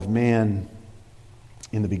man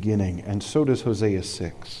in the beginning, and so does Hosea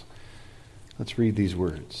 6. Let's read these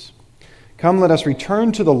words. Come, let us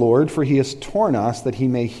return to the Lord, for he has torn us that he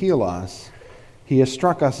may heal us. He has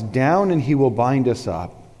struck us down, and he will bind us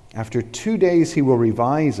up. After 2 days he will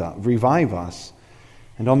revive us,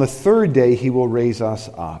 and on the third day he will raise us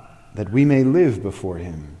up, that we may live before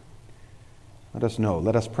him.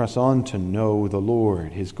 Let us press on to know the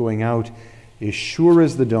Lord. His going out is sure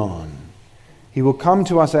as the dawn. He will come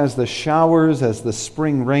to us as the showers, as the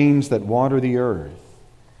spring rains that water the earth.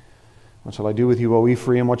 What shall I do with you, O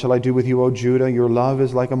Ephraim? What shall I do with you, O Judah? Your love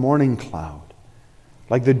is like a morning cloud,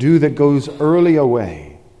 like the dew that goes early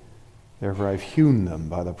away. Therefore I've hewn them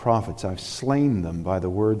by the prophets, I've slain them by the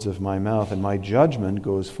words of my mouth, and my judgment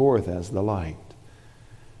goes forth as the light.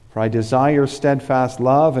 For I desire steadfast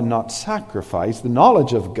love and not sacrifice, the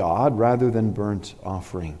knowledge of God rather than burnt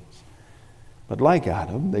offerings. But like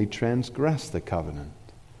Adam, they transgressed the covenant.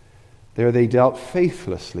 There they dealt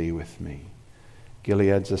faithlessly with me.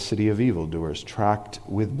 Gilead's a city of evildoers, tracked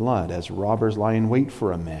with blood, as robbers lie in wait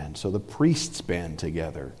for a man. So the priests band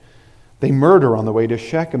together. They murder on the way to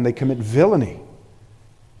Shechem. They commit villainy.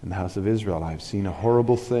 In the house of Israel I have seen a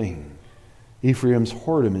horrible thing. Ephraim's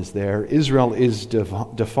whoredom is there. Israel is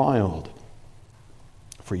defiled.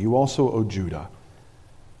 For you also, O Judah,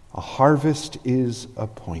 a harvest is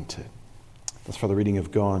appointed. That's for the reading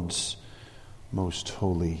of God's most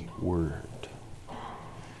holy word.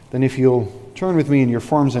 Then if you'll turn with me in your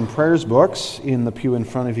Forms and Prayers books, in the pew in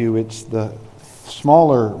front of you, it's the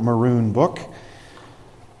smaller maroon book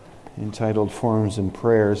entitled Forms and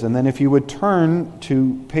Prayers. And then if you would turn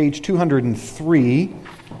to page 203,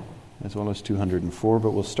 as well as 204,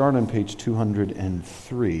 but we'll start on page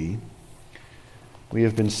 203. We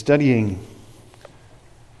have been studying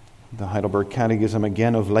the Heidelberg Catechism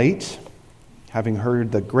again of late, having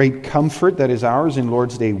heard the great comfort that is ours in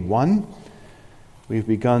Lord's Day 1. We've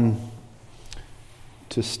begun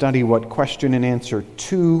to study what question and answer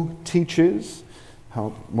 2 teaches.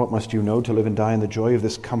 What must you know to live and die in the joy of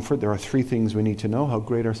this comfort? There are 3 things we need to know: how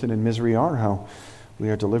great our sin and misery are, how we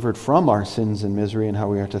are delivered from our sins and misery, and how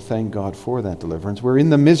we are to thank God for that deliverance. We're in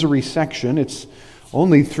the misery section. It's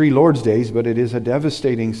only 3 Lord's Days, but it is a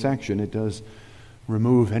devastating section. It does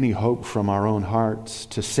remove any hope from our own hearts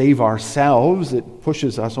to save ourselves. It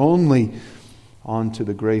pushes us only onto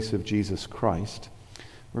the grace of Jesus Christ.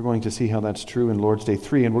 We're going to see how that's true in Lord's Day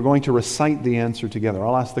 3, and we're going to recite the answer together.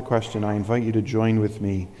 I'll ask the question. I invite you to join with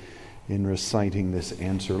me in reciting this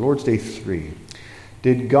answer. Lord's Day 3.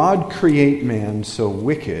 Did God create man so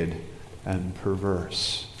wicked and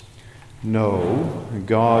perverse? No,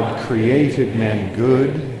 God created man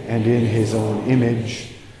good and in his own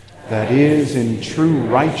image, that is, in true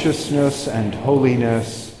righteousness and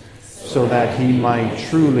holiness, so that he might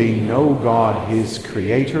truly know God his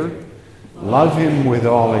Creator, love him with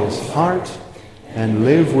all his heart, and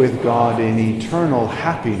live with God in eternal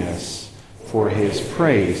happiness for his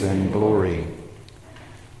praise and glory.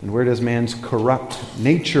 And where does man's corrupt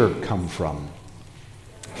nature come from?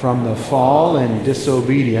 From the fall and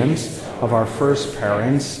disobedience of our first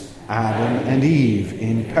parents, Adam and Eve,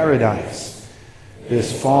 in paradise.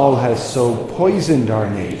 This fall has so poisoned our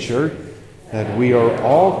nature that we are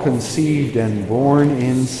all conceived and born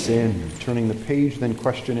in sin. Turning the page, then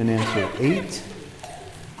question and answer 8.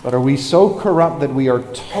 But are we so corrupt that we are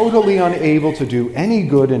totally unable to do any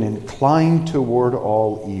good and inclined toward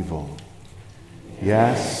all evil?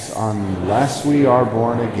 Yes, unless we are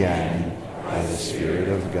born again by the Spirit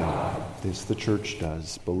of God. This the church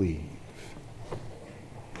does believe.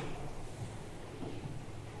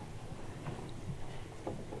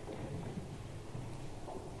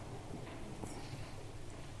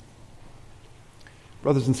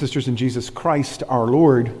 Brothers and sisters in Jesus Christ, our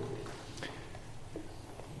Lord,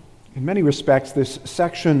 in many respects, this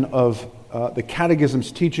section of the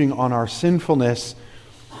Catechism's teaching on our sinfulness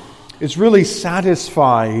is really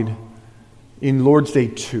satisfied in Lord's Day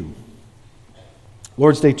 2.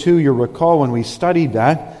 Lord's Day 2, you'll recall when we studied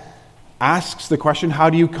that, asks the question, how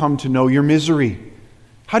do you come to know your misery?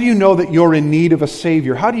 How do you know that you're in need of a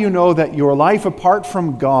Savior? How do you know that your life apart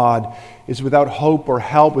from God is without hope or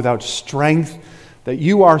help, without strength, that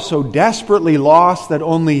you are so desperately lost that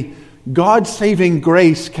only God's saving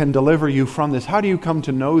grace can deliver you from this? How do you come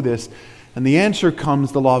to know this? And the answer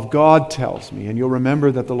comes, the law of God tells me. And you'll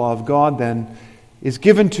remember that the law of God then is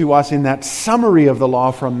given to us in that summary of the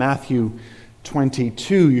law from Matthew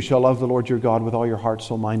 22. You shall love the Lord your God with all your heart,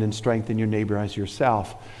 soul, mind, and strength, and your neighbor as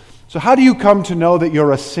yourself. So how do you come to know that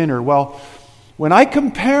you're a sinner? Well, when I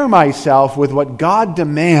compare myself with what God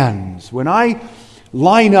demands, when I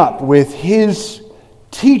line up with His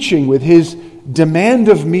teaching, with His demand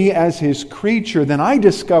of me as His creature, then I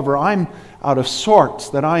discover I'm out of sorts,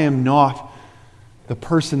 that I am not the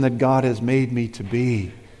person that God has made me to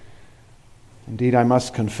be. Indeed, I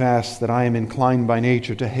must confess that I am inclined by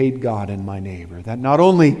nature to hate God and my neighbor. That not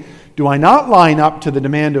only do I not line up to the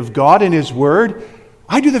demand of God and His Word,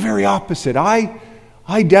 I do the very opposite.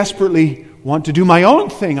 I desperately want to do my own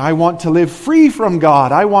thing. I want to live free from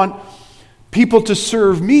God. I want people to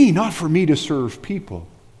serve me, not for me to serve people.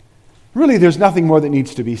 Really, there's nothing more that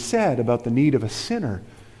needs to be said about the need of a sinner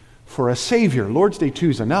for a Savior. Lord's Day 2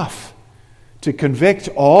 is enough to convict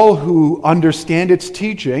all who understand its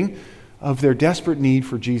teaching of their desperate need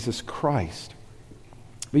for Jesus Christ.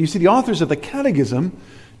 But you see, the authors of the Catechism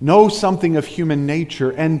know something of human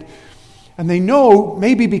nature, and they know,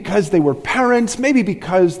 maybe because they were parents, maybe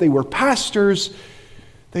because they were pastors,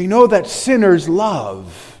 they know that sinners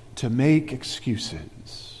love to make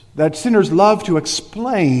excuses, that sinners love to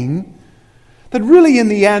explain that really in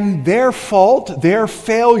the end their fault, their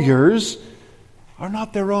failures are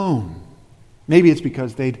not their own. Maybe it's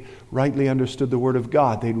because they'd rightly understood the Word of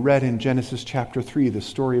God. They'd read in Genesis chapter 3 the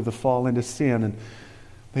story of the fall into sin, and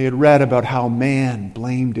they had read about how man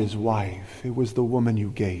blamed his wife. It was the woman you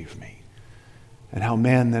gave me. And how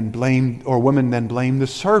woman then blamed the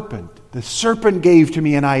serpent. The serpent gave to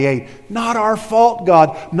me and I ate. Not our fault,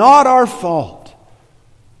 God. Not our fault.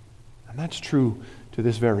 And that's true to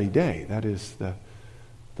this very day. That is the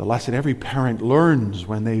lesson every parent learns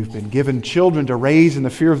when they've been given children to raise in the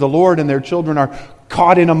fear of the Lord, and their children are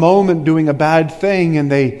caught in a moment doing a bad thing,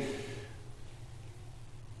 and they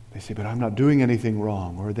say, but I'm not doing anything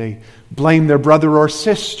wrong. Or they blame their brother or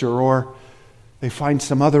sister, or they find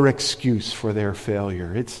some other excuse for their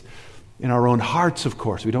failure. It's in our own hearts, of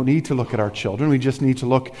course. We don't need to look at our children. We just need to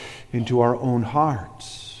look into our own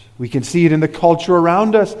hearts. We can see it in the culture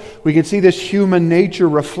around us. We can see this human nature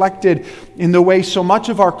reflected in the way so much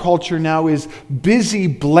of our culture now is busy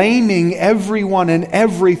blaming everyone and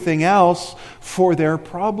everything else for their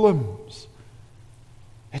problems.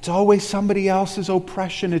 It's always somebody else's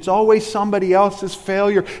oppression. It's always somebody else's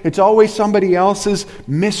failure. It's always somebody else's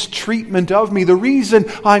mistreatment of me. The reason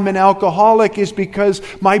I'm an alcoholic is because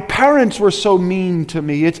my parents were so mean to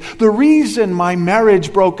me. It's the reason my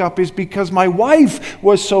marriage broke up is because my wife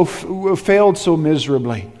was failed so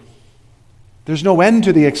miserably. There's no end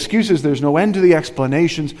to the excuses. There's no end to the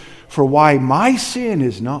explanations for why my sin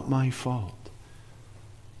is not my fault.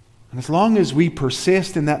 And as long as we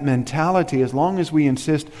persist in that mentality, as long as we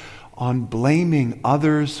insist on blaming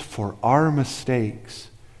others for our mistakes,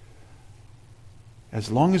 as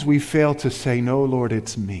long as we fail to say, no, Lord,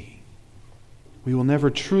 it's me, we will never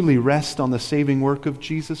truly rest on the saving work of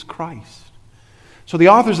Jesus Christ. So the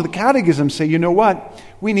authors of the Catechism say, you know what?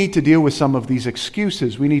 We need to deal with some of these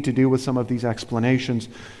excuses. We need to deal with some of these explanations.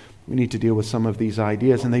 We need to deal with some of these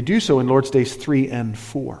ideas. And they do so in Lord's Days 3 and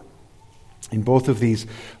 4. In both of these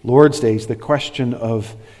Lord's Days, the question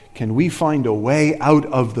of, can we find a way out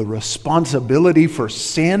of the responsibility for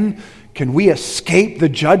sin? Can we escape the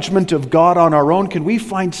judgment of God on our own? Can we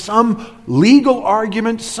find some legal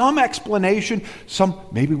argument, some explanation,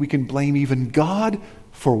 maybe we can blame even God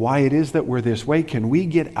for why it is that we're this way? Can we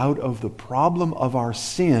get out of the problem of our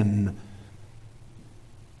sin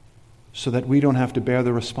so that we don't have to bear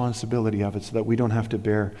the responsibility of it, so that we don't have to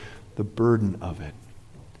bear the burden of it?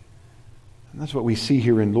 And that's what we see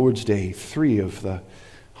here in Lord's Day 3 of the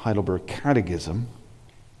Heidelberg Catechism.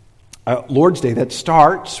 Lord's Day that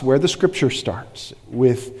starts where the Scripture starts,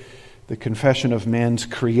 with the confession of man's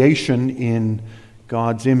creation in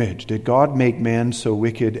God's image. Did God make man so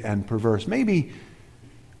wicked and perverse? Maybe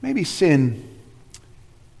sin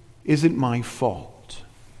isn't my fault.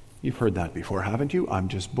 You've heard that before, haven't you? I'm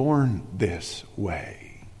just born this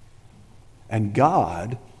way. And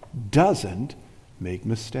God doesn't make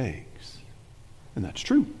mistakes. And that's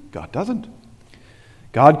true. God doesn't.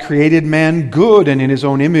 God created man good and in His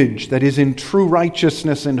own image, that is, in true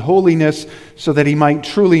righteousness and holiness, so that he might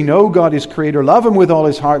truly know God His Creator, love Him with all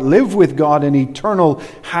his heart, live with God in eternal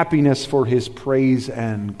happiness for His praise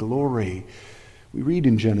and glory. We read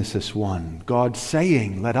in Genesis 1, God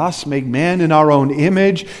saying, let us make man in our own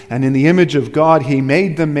image, and in the image of God He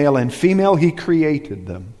made them, male and female, He created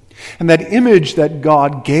them. And that image that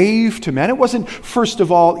God gave to man, it wasn't first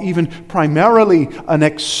of all even primarily an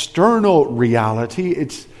external reality.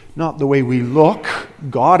 It's not the way we look.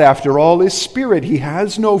 God, after all, is spirit. He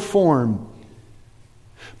has no form.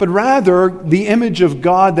 But rather, the image of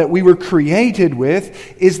God that we were created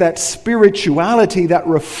with is that spirituality, that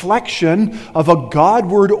reflection of a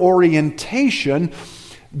Godward orientation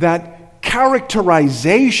that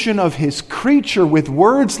characterization of his creature with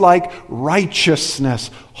words like righteousness,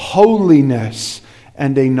 holiness,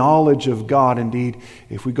 and a knowledge of God. Indeed,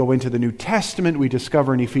 if we go into the New Testament, we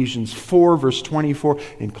discover in Ephesians 4, verse 24,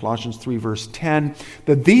 in Colossians 3, verse 10,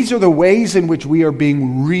 that these are the ways in which we are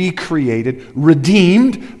being recreated,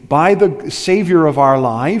 redeemed by the Savior of our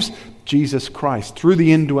lives, Jesus Christ, through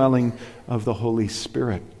the indwelling of the Holy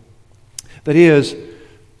Spirit. That is,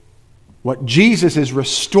 what Jesus is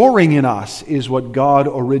restoring in us is what God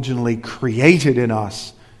originally created in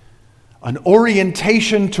us. An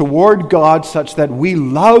orientation toward God such that we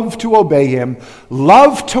love to obey Him,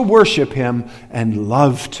 love to worship Him, and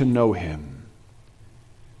love to know Him.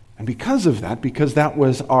 And because of that, because that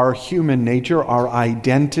was our human nature, our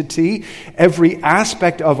identity, every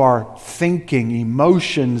aspect of our thinking,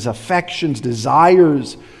 emotions, affections,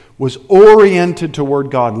 desires was oriented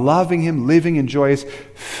toward God, loving Him, living in joyous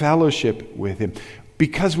fellowship with Him.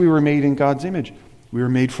 Because we were made in God's image, we were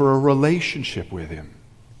made for a relationship with Him.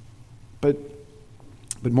 But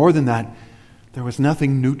more than that, there was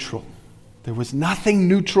nothing neutral. There was nothing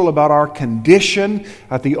neutral about our condition.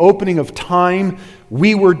 At the opening of time,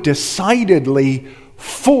 we were decidedly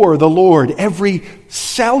for the Lord. Every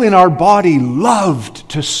cell in our body loved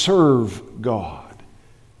to serve God.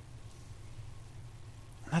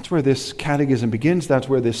 That's where this catechism begins. That's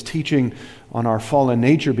where this teaching on our fallen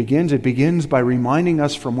nature begins. It begins by reminding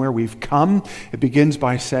us from where we've come. It begins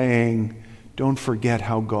by saying, don't forget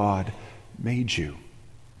how God made you.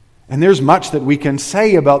 And there's much that we can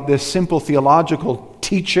say about this simple theological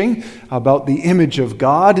teaching about the image of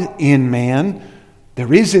God in man.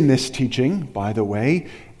 There is in this teaching, by the way,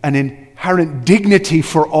 an inherent dignity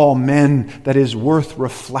for all men that is worth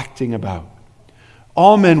reflecting about.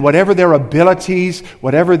 All men, whatever their abilities,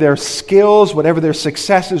 whatever their skills, whatever their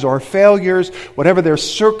successes or failures, whatever their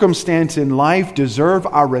circumstance in life, deserve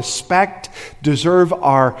our respect, deserve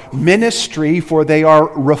our ministry, for they are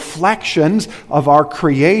reflections of our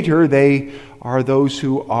Creator. They are those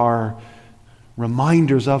who are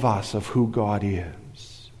reminders of us of who God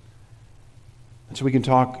is. And so we can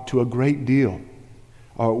talk a great deal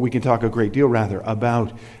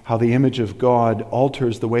about how the image of God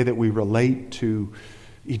alters the way that we relate to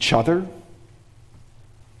each other.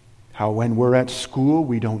 How when we're at school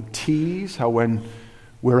we don't tease. How when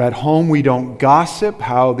we're at home we don't gossip.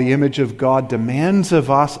 How the image of God demands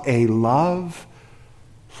of us a love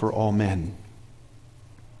for all men.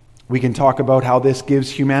 We can talk about how this gives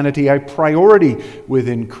humanity a priority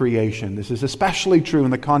within creation. This is especially true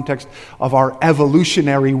in the context of our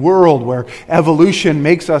evolutionary world, where evolution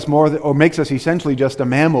makes us essentially just a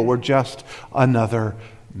mammal. We're just another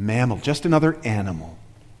mammal, just another animal,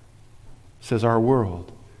 says our world.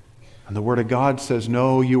 And the Word of God says,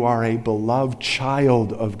 no, you are a beloved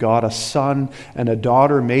child of God, a son and a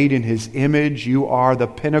daughter made in His image. You are the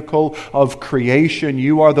pinnacle of creation.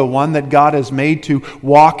 You are the one that God has made to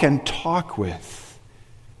walk and talk with.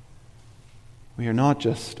 We are not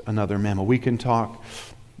just another mammal. We can talk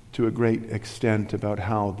to a great extent about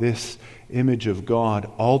how this image of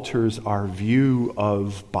God alters our view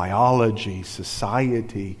of biology,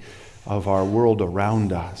 society, of our world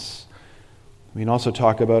around us. We can also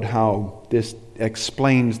talk about how this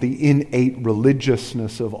explains the innate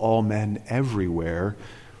religiousness of all men everywhere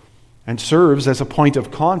and serves as a point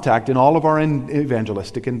of contact in all of our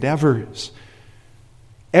evangelistic endeavors.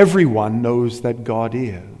 Everyone knows that God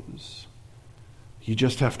is. You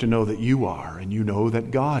just have to know that you are, and you know that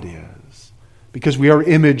God is. Because we are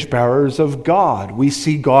image bearers of God. We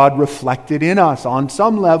see God reflected in us on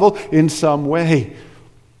some level, in some way.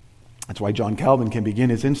 That's why John Calvin can begin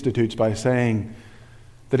his Institutes by saying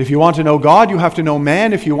that if you want to know God, you have to know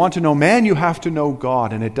man. If you want to know man, you have to know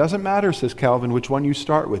God. And it doesn't matter, says Calvin, which one you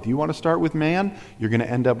start with. You want to start with man, you're going to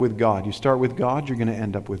end up with God. You start with God, you're going to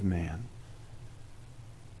end up with man.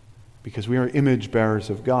 Because we are image bearers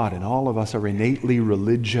of God, and all of us are innately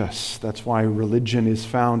religious. That's why religion is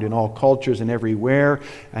found in all cultures and everywhere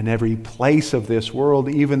and every place of this world.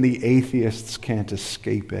 Even the atheists can't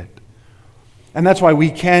escape it. And that's why we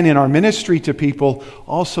can, in our ministry to people,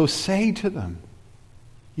 also say to them,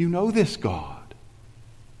 you know this God.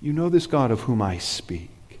 You know this God of whom I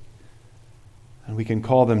speak. And we can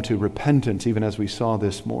call them to repentance, even as we saw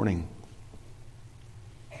this morning.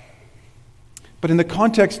 But in the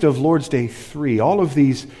context of Lord's Day 3, all of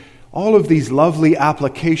these lovely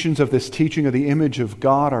applications of this teaching of the image of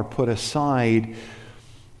God are put aside.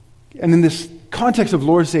 And in this context of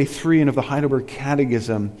Lord's Day 3 and of the Heidelberg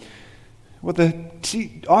Catechism, what the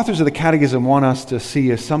authors of the Catechism want us to see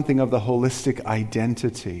is something of the holistic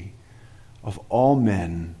identity of all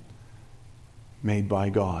men made by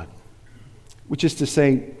God. Which is to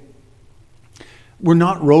say, We're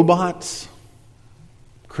not robots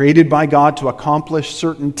created by God to accomplish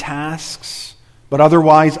certain tasks, but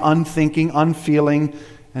otherwise unthinking, unfeeling,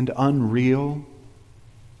 and unreal.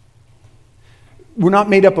 We're not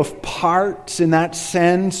made up of parts in that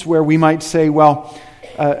sense where we might say, well,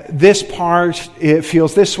 this part it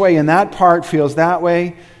feels this way and that part feels that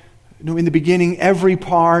way. No, in the beginning, every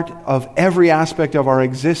part of every aspect of our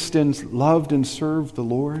existence loved and served the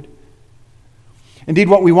Lord. Indeed,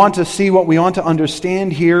 what we want to see, what we want to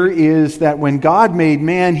understand here is that when God made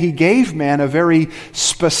man, He gave man a very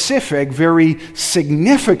specific, very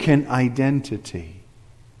significant identity.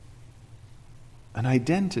 An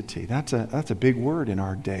identity. That's a big word in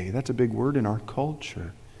our day. That's a big word in our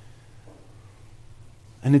culture.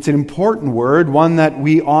 And it's an important word, one that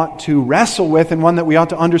we ought to wrestle with and one that we ought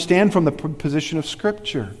to understand from the position of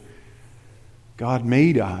Scripture. God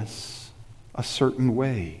made us a certain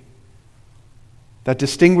way that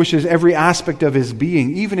distinguishes every aspect of His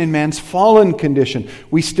being. Even in man's fallen condition,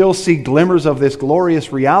 we still see glimmers of this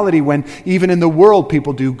glorious reality when even in the world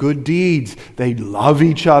people do good deeds. They love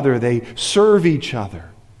each other. They serve each other.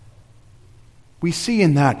 We see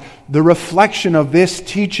in that the reflection of this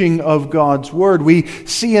teaching of God's Word. We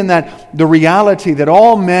see in that the reality that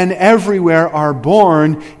all men everywhere are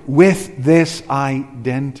born with this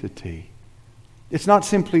identity. It's not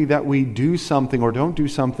simply that we do something or don't do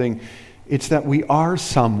something. It's that we are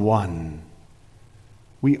someone.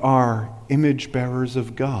 We are image bearers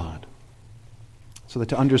of God. So that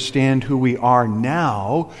to understand who we are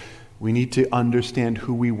now, we need to understand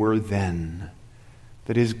who we were then.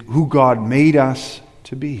 That is, who God made us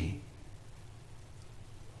to be.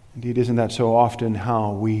 Indeed, isn't that so often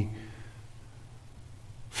how we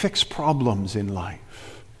fix problems in life?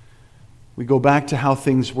 We go back to how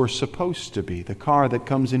things were supposed to be. The car that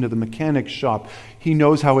comes into the mechanic's shop, he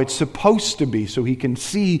knows how it's supposed to be so he can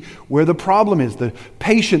see where the problem is. The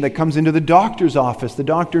patient that comes into the doctor's office, the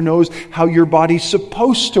doctor knows how your body's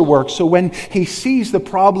supposed to work. So when he sees the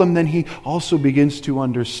problem, then he also begins to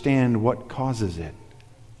understand what causes it.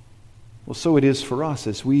 Well, so it is for us.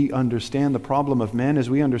 As we understand the problem of men, as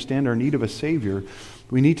we understand our need of a Savior,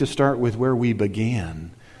 we need to start with where we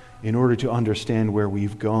began in order to understand where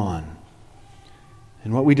we've gone.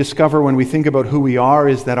 And what we discover when we think about who we are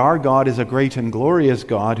is that our God is a great and glorious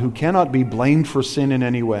God who cannot be blamed for sin in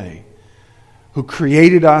any way, who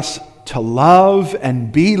created us to love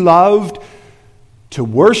and be loved, to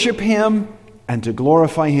worship Him, and to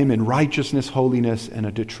glorify Him in righteousness, holiness, and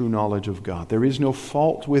a true knowledge of God. There is no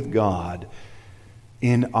fault with God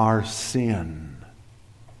in our sin,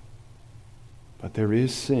 but there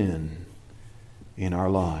is sin in our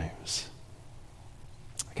lives.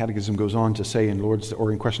 The Catechism goes on to say in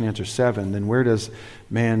Question and Answer 7, then where does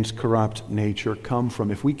man's corrupt nature come from?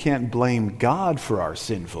 If we can't blame God for our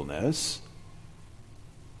sinfulness,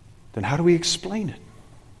 then how do we explain it?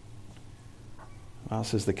 Well,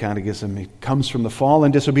 says the Catechism, it comes from the fall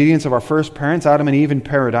and disobedience of our first parents, Adam and Eve in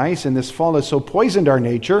paradise, and this fall has so poisoned our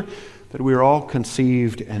nature that we are all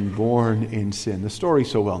conceived and born in sin. The story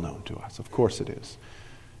is so well known to us. Of course it is.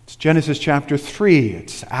 It's Genesis chapter 3.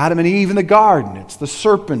 It's Adam and Eve in the garden. It's the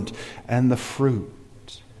serpent and the fruit.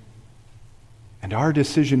 And our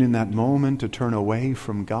decision in that moment to turn away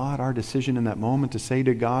from God, our decision in that moment to say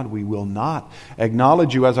to God, we will not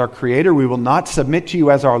acknowledge you as our Creator, we will not submit to you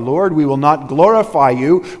as our Lord, we will not glorify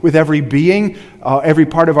you with every being, every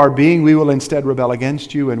part of our being, we will instead rebel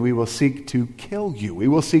against you and we will seek to kill you. We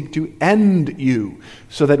will seek to end you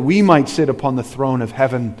so that we might sit upon the throne of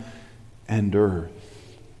heaven and earth.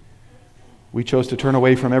 We chose to turn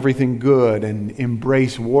away from everything good and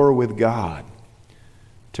embrace war with God,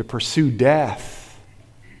 to pursue death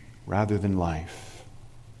rather than life.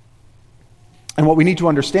 And what we need to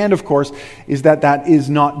understand, of course, is that that is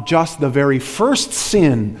not just the very first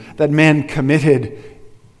sin that man committed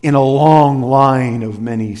in a long line of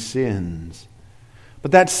many sins.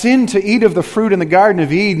 But that sin to eat of the fruit in the Garden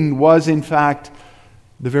of Eden was, in fact,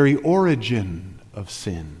 the very origin of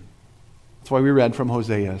sin. That's why we read from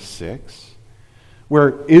Hosea 6.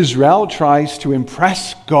 Where Israel tries to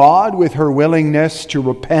impress God with her willingness to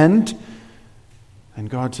repent. And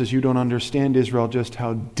God says, you don't understand, Israel, just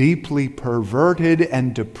how deeply perverted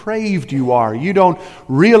and depraved you are. You don't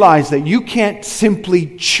realize that you can't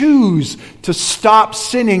simply choose to stop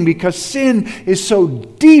sinning because sin is so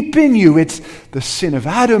deep in you. It's the sin of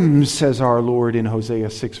Adam, says our Lord in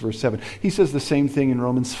Hosea 6, verse 7. He says the same thing in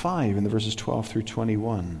Romans 5, in the verses 12 through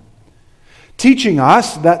 21. teaching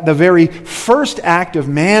us that the very first act of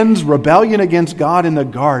man's rebellion against God in the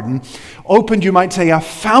garden opened, you might say, a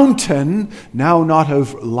fountain, now not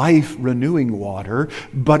of life-renewing water,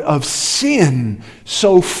 but of sin,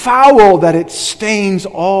 so foul that it stains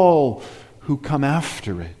all who come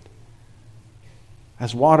after it.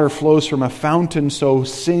 As water flows from a fountain, so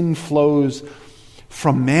sin flows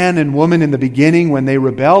from man and woman in the beginning when they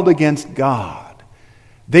rebelled against God.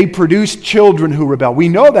 They produced children who rebel. We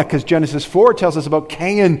know that because Genesis 4 tells us about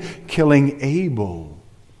Cain killing Abel.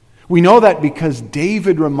 We know that because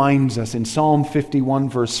David reminds us in Psalm 51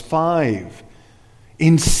 verse 5,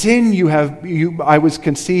 in sin I was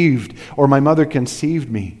conceived, or my mother conceived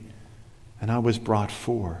me, and I was brought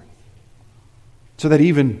forth. So that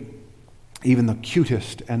even the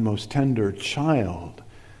cutest and most tender child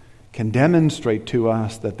can demonstrate to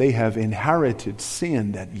us that they have inherited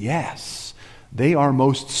sin, that yes, they are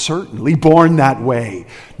most certainly born that way.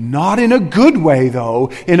 Not in a good way, though,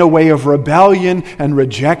 in a way of rebellion and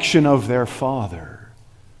rejection of their father.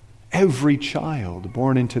 Every child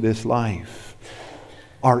born into this life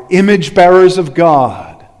are image bearers of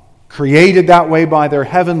God, created that way by their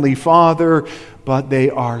heavenly Father, but they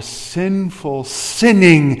are sinful,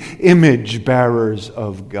 sinning image bearers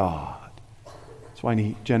of God. That's why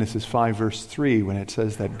in Genesis 5 verse 3, when it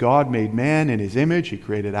says that God made man in his image, he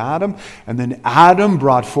created Adam, and then Adam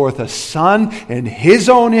brought forth a son in his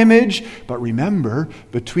own image. But remember,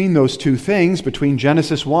 between those two things, between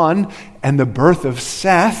Genesis 1 and the birth of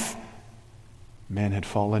Seth, man had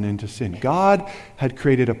fallen into sin. God had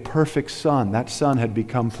created a perfect son. That son had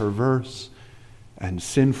become perverse and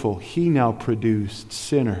sinful. He now produced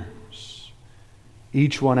sinners,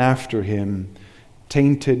 each one after him,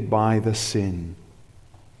 tainted by the sin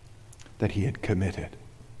that he had committed.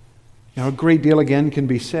 Now, a great deal again can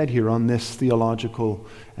be said here on this theological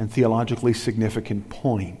and theologically significant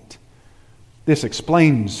point. This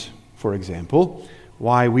explains, for example,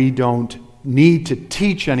 why we don't need to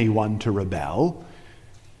teach anyone to rebel,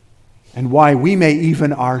 and why we may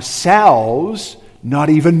even ourselves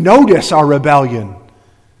not even notice our rebellion,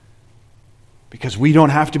 because we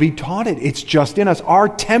don't have to be taught it. It's just in us. Our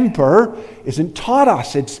temper isn't taught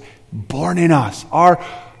us. It's born in us. Our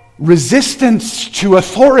resistance to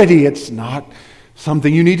authority, it's not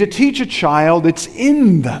something you need to teach a child. It's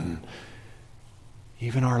in them.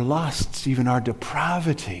 Even our lusts, even our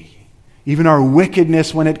depravity, even our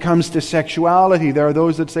wickedness when it comes to sexuality. There are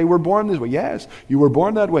those that say we're born this way. Yes, you were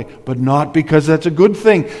born that way, but not because that's a good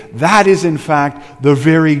thing. That is, in fact, the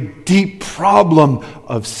very deep problem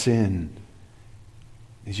of sin.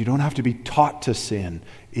 Is you don't have to be taught to sin.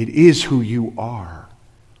 It is who you are.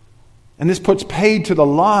 And this puts paid to the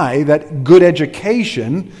lie that good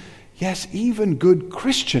education, yes, even good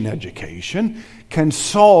Christian education, can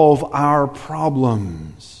solve our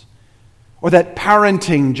problems. Or that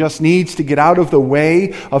parenting just needs to get out of the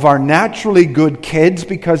way of our naturally good kids,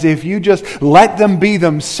 because if you just let them be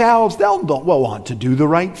themselves, they'll want to do the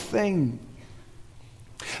right thing.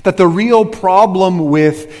 That the real problem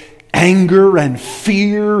with anger and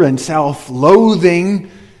fear and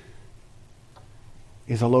self-loathing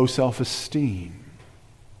is a low self-esteem.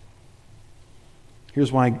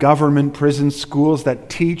 Here's why government, prison, schools that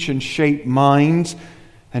teach and shape minds,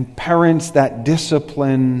 and parents that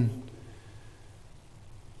discipline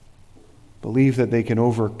believe that they can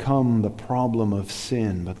overcome the problem of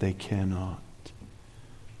sin, but they cannot.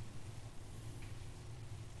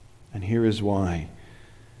 And here is why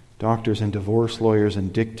doctors and divorce lawyers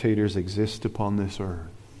and dictators exist upon this earth.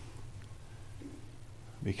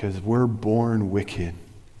 Because we're born wicked,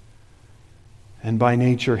 and by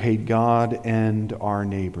nature hate God and our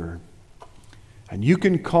neighbor. And you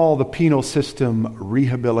can call the penal system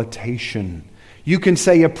rehabilitation. You can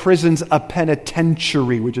say a prison's a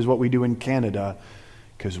penitentiary, which is what we do in Canada,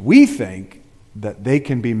 because we think that they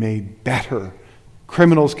can be made better.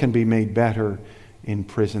 Criminals can be made better in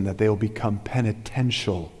prison, that they'll become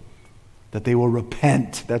penitential, that they will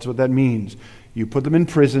repent. That's what that means. You put them in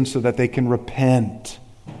prison so that they can repent.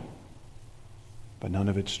 But none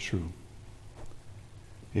of it's true.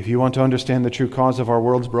 If you want to understand the true cause of our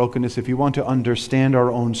world's brokenness, if you want to understand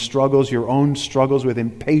our own struggles, your own struggles with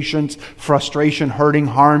impatience, frustration, hurting,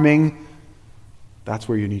 harming, that's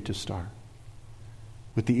where you need to start.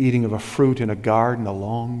 With the eating of a fruit in a garden a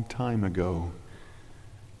long time ago.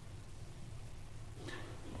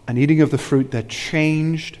 An eating of the fruit that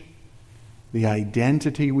changed the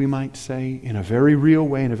identity, we might say, in a very real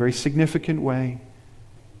way, in a very significant way,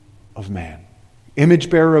 of man. Image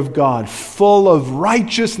bearer of God, full of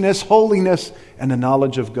righteousness, holiness, and the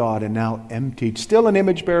knowledge of God, and now emptied. Still an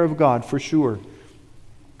image bearer of God, for sure.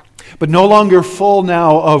 but no longer full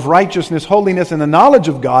now of righteousness, holiness, and the knowledge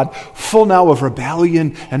of God, full now of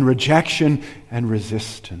rebellion and rejection and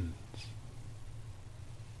resistance.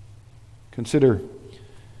 Consider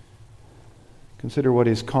what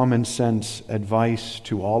is common sense advice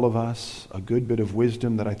to all of us, a good bit of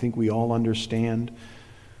wisdom that I think we all understand,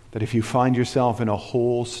 that if you find yourself in a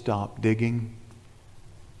hole, stop digging.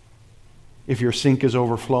 If your sink is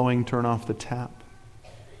overflowing, turn off the tap.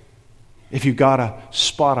 If you got to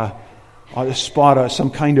spot some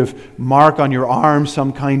kind of mark on your arm,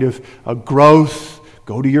 some kind of a growth,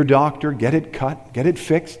 go to your doctor, get it cut, get it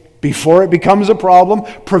fixed before it becomes a problem.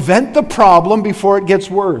 Prevent the problem before it gets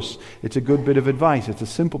worse. It's a good bit of advice. It's a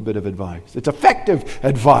simple bit of advice. It's effective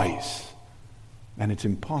advice. And it's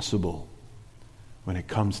impossible when it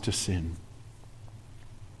comes to sin.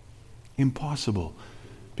 Impossible.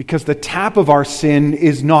 Because the tap of our sin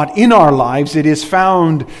is not in our lives. It is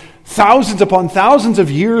found thousands upon thousands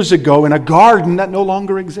of years ago in a garden that no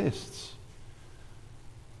longer exists.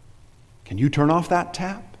 Can you turn off that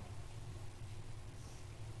tap?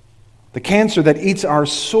 The cancer that eats our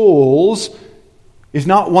souls is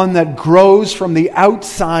not one that grows from the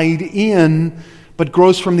outside in, but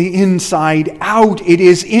grows from the inside out. It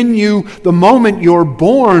is in you the moment you're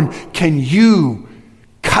born. Can you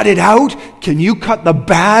cut it out? Can you cut the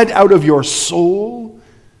bad out of your soul?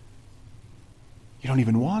 You don't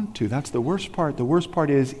even want to. That's the worst part. The worst part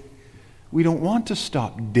is we don't want to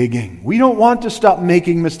stop digging. We don't want to stop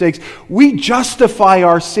making mistakes. We justify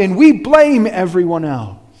our sin. We blame everyone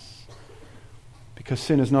else. Because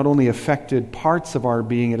sin has not only affected parts of our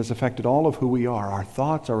being, it has affected all of who we are. Our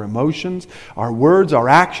thoughts, our emotions, our words, our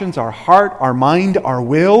actions, our heart, our mind, our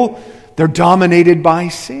will. They're dominated by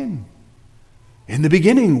sin. In the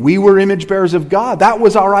beginning, we were image bearers of God. That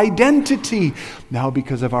was our identity. Now,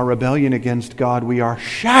 because of our rebellion against God, we are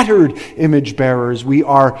shattered image bearers. We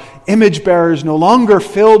are image bearers no longer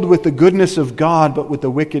filled with the goodness of God, but with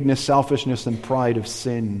the wickedness, selfishness, and pride of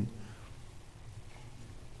sin.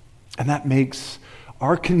 And that makes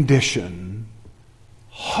our condition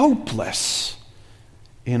hopeless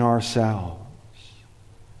in ourselves.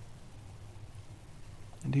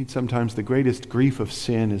 Indeed, sometimes the greatest grief of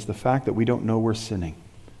sin is the fact that we don't know we're sinning.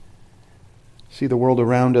 See the world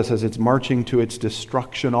around us as it's marching to its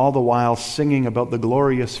destruction, all the while singing about the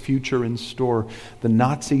glorious future in store. The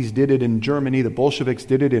Nazis did it in Germany, the Bolsheviks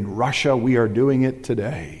did it in Russia, we are doing it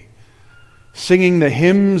today. Singing the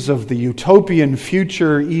hymns of the utopian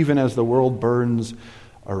future even as the world burns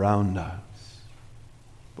around us.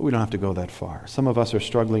 But we don't have to go that far. Some of us are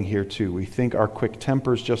struggling here too. We think our quick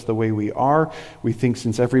temper's just the way we are. We think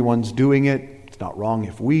since everyone's doing it, it's not wrong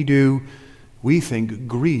if we do. We think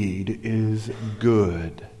greed is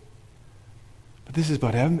good. But this is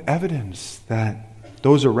but evidence that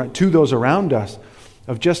those around us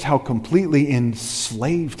of just how completely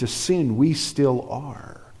enslaved to sin we still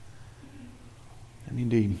are. And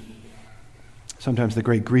indeed, sometimes the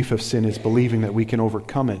great grief of sin is believing that we can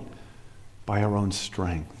overcome it by our own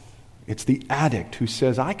strength. It's the addict who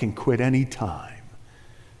says, I can quit any time.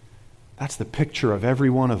 That's the picture of every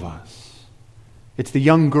one of us. It's the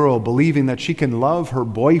young girl believing that she can love her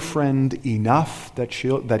boyfriend enough that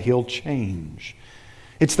he'll change.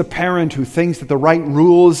 It's the parent who thinks that the right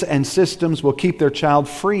rules and systems will keep their child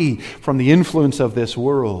free from the influence of this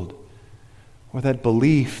world. Or that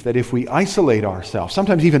belief that if we isolate ourselves,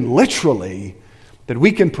 sometimes even literally, that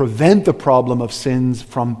we can prevent the problem of sin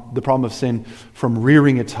from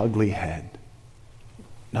rearing its ugly head.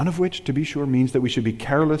 None of which, to be sure, means that we should be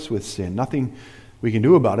careless with sin. Nothing we can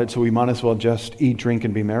do about it, so we might as well just eat, drink,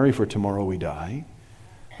 and be merry, for tomorrow we die.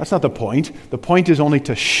 That's not the point. The point is only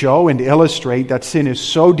to show and illustrate that sin is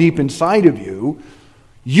so deep inside of you,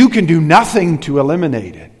 you can do nothing to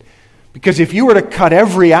eliminate it. Because if you were to cut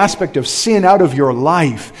every aspect of sin out of your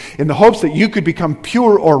life in the hopes that you could become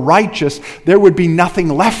pure or righteous, there would be nothing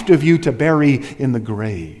left of you to bury in the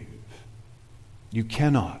grave. You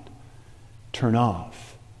cannot turn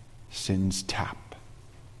off sin's tap.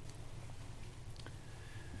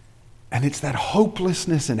 And it's that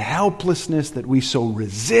hopelessness and helplessness that we so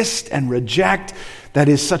resist and reject that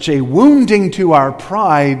is such a wounding to our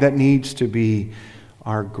pride that needs to be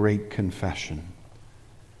our great confession.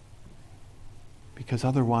 Because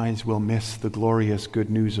otherwise we'll miss the glorious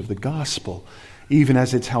good news of the gospel, even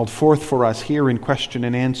as it's held forth for us here in question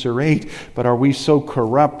and answer 8. But are we so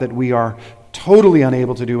corrupt that we are totally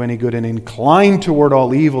unable to do any good and inclined toward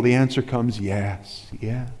all evil? The answer comes yes,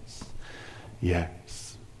 yes,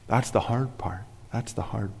 yes. That's the hard part. That's the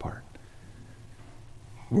hard part.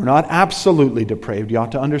 We're not absolutely depraved. You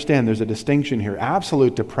ought to understand there's a distinction here.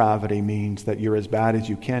 Absolute depravity means that you're as bad as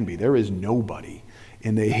you can be. There is nobody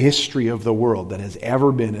in the history of the world that has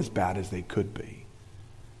ever been as bad as they could be.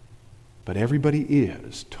 But everybody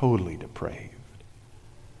is totally depraved.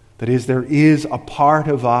 That is, there is a part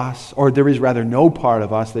of us, or there is rather no part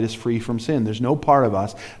of us that is free from sin. There's no part of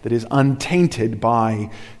us that is untainted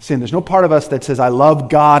by sin. There's no part of us that says, I love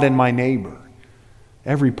God and my neighbor.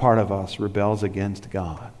 Every part of us rebels against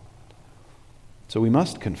God. So we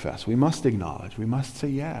must confess, we must acknowledge, we must say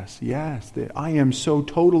yes, that I am so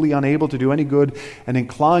totally unable to do any good and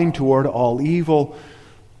inclined toward all evil.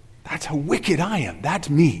 That's how wicked I am. That's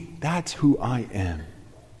me. That's who I am.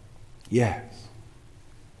 Yes.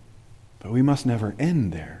 But we must never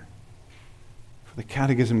end there. For the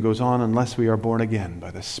Catechism goes on, unless we are born again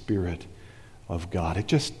by the Spirit of God. It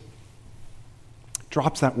just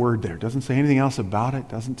drops that word there. It doesn't say anything else about it. It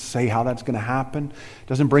doesn't say how that's going to happen. It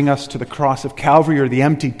doesn't bring us to the cross of Calvary or the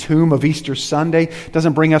empty tomb of Easter Sunday. It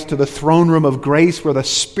doesn't bring us to the throne room of grace where the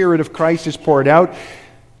Spirit of Christ is poured out.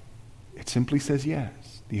 It simply says yes.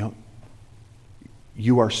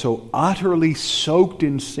 You are so utterly soaked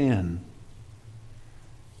in sin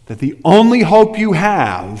that the only hope you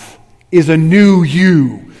have is a new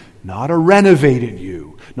you, not a renovated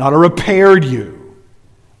you, not a repaired you,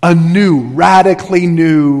 a new, radically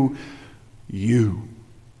new you.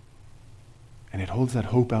 And it holds that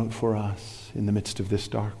hope out for us in the midst of this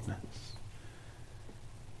darkness.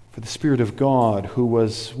 For the Spirit of God who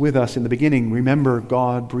was with us in the beginning, remember,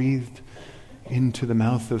 God breathed into the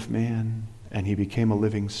mouth of man and he became a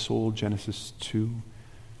living soul, Genesis 2.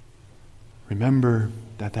 Remember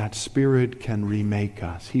that Spirit can remake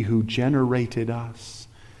us. He who generated us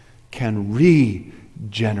can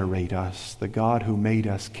regenerate us. The God who made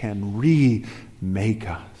us can remake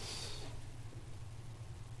us.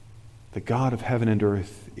 The God of heaven and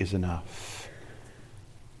earth is enough.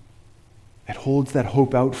 It holds that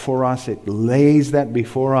hope out for us. It lays that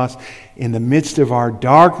before us. In the midst of our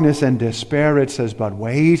darkness and despair, it says, but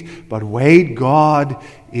wait, God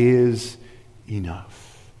is enough.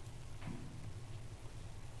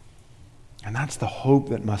 And that's the hope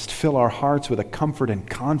that must fill our hearts with a comfort and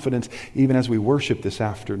confidence even as we worship this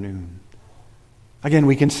afternoon. Again,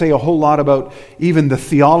 we can say a whole lot about even the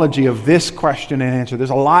theology of this question and answer.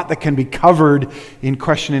 There's a lot that can be covered in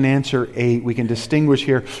question and answer 8. We can distinguish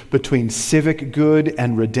here between civic good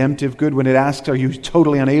and redemptive good. When it asks, are you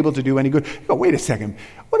totally unable to do any good? But wait a second.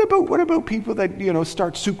 What about people that,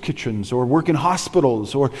 start soup kitchens or work in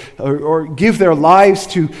hospitals or give their lives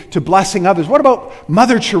to blessing others? What about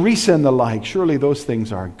Mother Teresa and the like? Surely those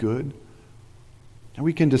things are good. And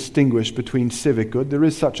we can distinguish between civic good. There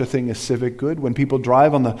is such a thing as civic good. When people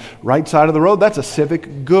drive on the right side of the road, that's a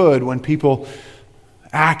civic good. When people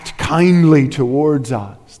act kindly towards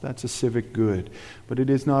us, that's a civic good. But it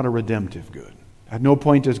is not a redemptive good. At no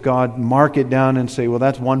point does God mark it down and say, well,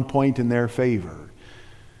 that's 1 point in their favor.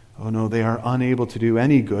 Oh no, they are unable to do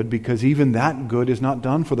any good because even that good is not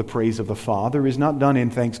done for the praise of the Father, is not done in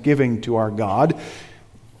thanksgiving to our God.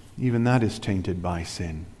 Even that is tainted by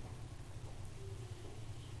sin.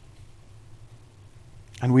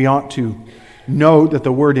 And we ought to note that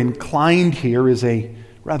the word inclined here is a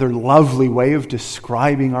rather lovely way of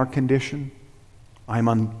describing our condition.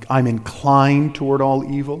 I'm inclined toward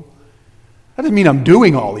all evil. That doesn't mean I'm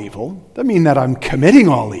doing all evil. That doesn't mean that I'm committing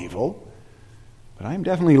all evil. But I'm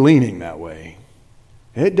definitely leaning that way.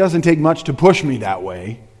 It doesn't take much to push me that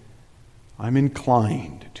way. I'm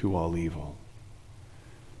inclined to all evil.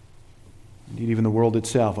 Indeed, even the world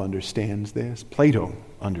itself understands this. Plato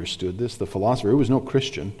understood this, the philosopher who was no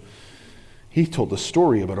Christian. He told a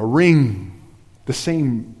story about a ring, the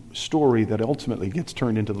same story that ultimately gets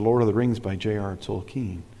turned into The Lord of the Rings by J.R.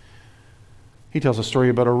 Tolkien. He tells a story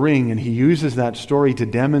about a ring, and he uses that story to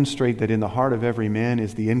demonstrate that in the heart of every man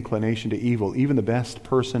is the inclination to evil. Even the best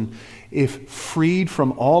person, if freed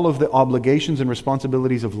from all of the obligations and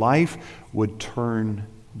responsibilities of life, would turn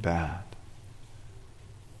bad.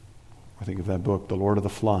 I think of that book, The Lord of the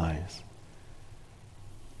Flies.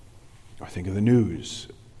 Or think of the news.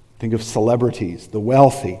 Think of celebrities, the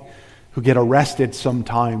wealthy, who get arrested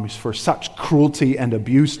sometimes for such cruelty and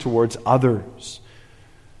abuse towards others.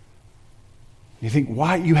 You think,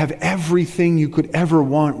 why? You have everything you could ever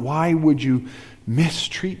want. Why would you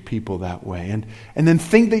mistreat people that way? And then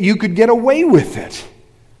think that you could get away with it.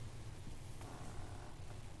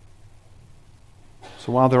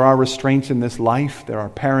 So while there are restraints in this life, there are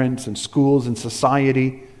parents and schools and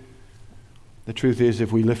society. The truth is,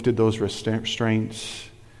 if we lifted those restraints,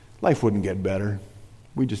 life wouldn't get better.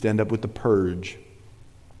 We just end up with the purge.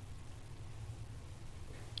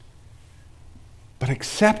 But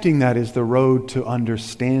accepting that is the road to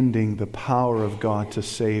understanding the power of God to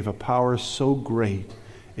save, a power so great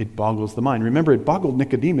it boggles the mind. Remember, it boggled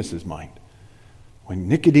Nicodemus' mind. When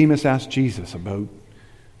Nicodemus asked Jesus about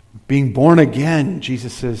being born again,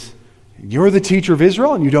 Jesus says, "You're the teacher of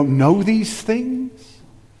Israel and you don't know these things?"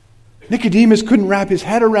 Nicodemus couldn't wrap his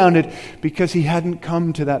head around it because he hadn't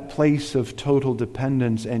come to that place of total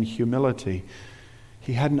dependence and humility.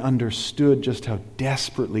 He hadn't understood just how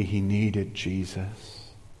desperately he needed Jesus.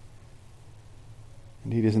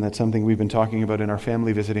 Indeed, isn't that something we've been talking about in our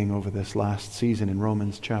family visiting over this last season in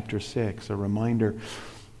Romans chapter 6? A reminder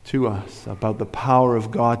to us about the power of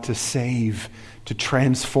God to save, to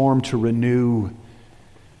transform, to renew.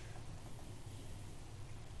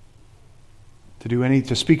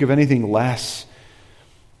 To speak of anything less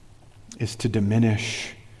is to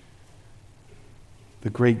diminish the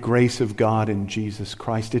great grace of God in Jesus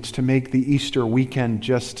Christ. It's to make the Easter weekend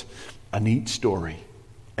just a neat story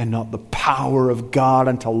and not the power of God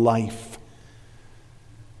unto life.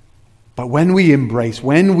 But when we embrace,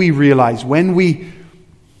 when we realize, when we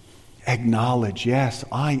acknowledge, yes,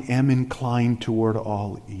 I am inclined toward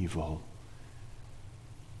all evil,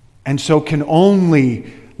 and so can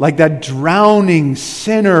only, like that drowning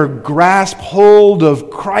sinner, grasp hold of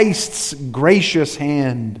Christ's gracious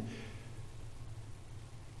hand,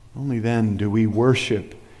 only then do we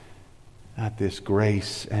worship at this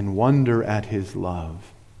grace and wonder at His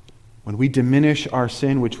love. When we diminish our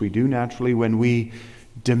sin, which we do naturally, when we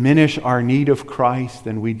diminish our need of Christ,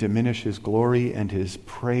 then we diminish His glory and His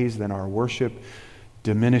praise, then our worship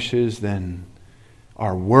diminishes, then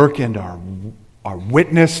our work and our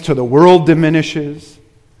witness to the world diminishes.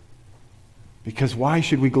 Because why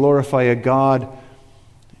should we glorify a God?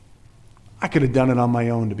 I could have done it on my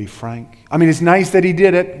own, to be frank. I mean, it's nice that He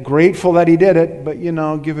did it, grateful that He did it, but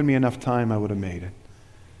given me enough time, I would have made it.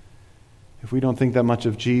 If we don't think that much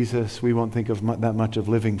of Jesus, we won't think of that much of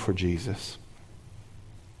living for Jesus.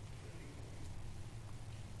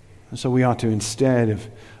 And so we ought to, instead of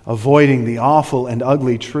avoiding the awful and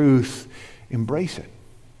ugly truth, embrace it.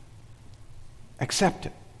 Accept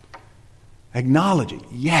it. Acknowledge it.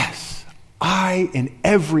 Yes, I, in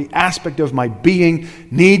every aspect of my being,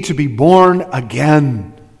 need to be born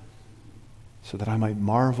again, so that I might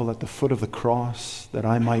marvel at the foot of the cross, that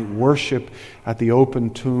I might worship at the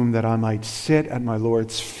open tomb, that I might sit at my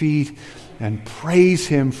Lord's feet and praise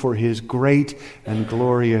Him for His great and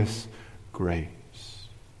glorious grace.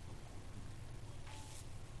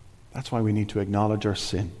 That's why we need to acknowledge our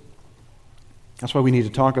sin. That's why we need to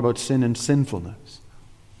talk about sin and sinfulness.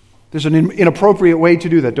 There's an inappropriate way to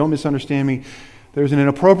do that. Don't misunderstand me. There's an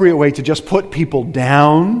inappropriate way to just put people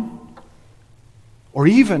down, or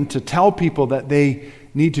even to tell people that they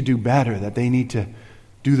need to do better, that they need to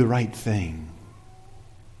do the right thing.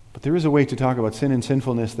 But there is a way to talk about sin and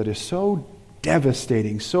sinfulness that is so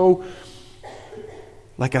devastating, so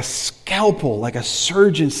like a scalpel, like a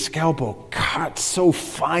surgeon's scalpel, cut so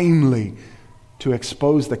finely to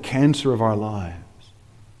expose the cancer of our lives,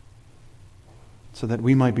 so that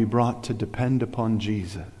we might be brought to depend upon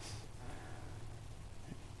Jesus.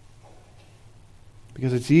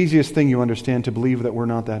 Because it's the easiest thing, you understand, to believe that we're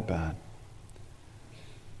not that bad.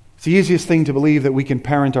 It's the easiest thing to believe that we can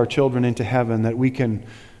parent our children into heaven, that we can,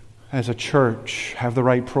 as a church, have the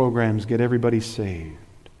right programs, get everybody saved,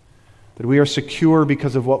 that we are secure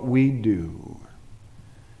because of what we do.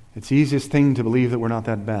 It's the easiest thing to believe that we're not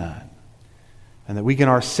that bad, and that we can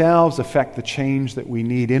ourselves affect the change that we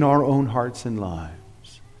need in our own hearts and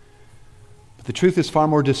lives. But the truth is far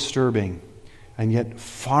more disturbing and yet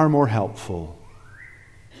far more helpful,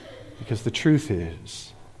 because the truth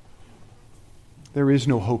is there is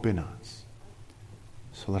no hope in us.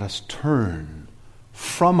 So let us turn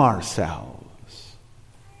from ourselves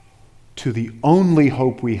to the only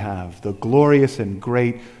hope we have, the glorious and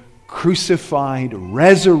great crucified,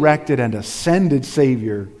 resurrected, and ascended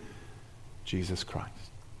Savior, Jesus Christ.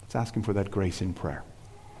 Let's ask Him for that grace in prayer.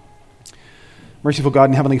 Merciful God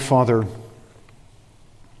and Heavenly Father,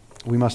 we must